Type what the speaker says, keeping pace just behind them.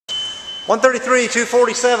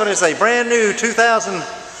133-247 is a brand new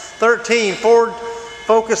 2013 Ford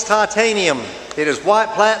Focus Titanium. It is white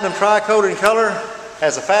platinum tri-coated in color,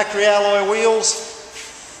 has a factory alloy wheels.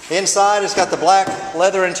 Inside it's got the black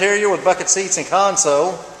leather interior with bucket seats and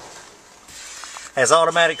console. Has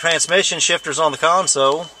automatic transmission shifters on the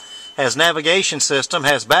console. Has navigation system,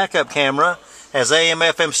 has backup camera, has AM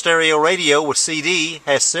FM stereo radio with CD,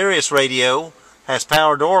 has Sirius radio, has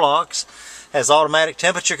power door locks, has automatic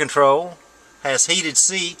temperature control, has heated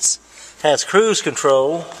seats, has cruise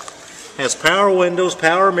control, has power windows,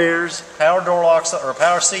 power mirrors, power door locks or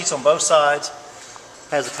power seats on both sides,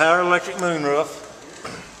 has a power electric moonroof.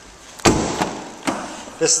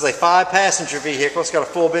 This is a 5-passenger vehicle. It's got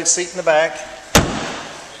a full bench seat in the back.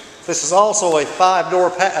 This is also a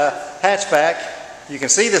 5-door hatchback. You can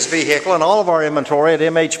see this vehicle and all of our inventory at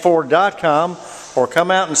mhford.com, or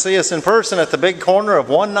come out and see us in person at the big corner of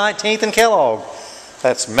 119th and Kellogg.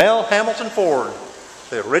 That's Mel Hamilton Ford,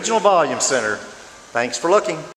 the original volume center. Thanks for looking.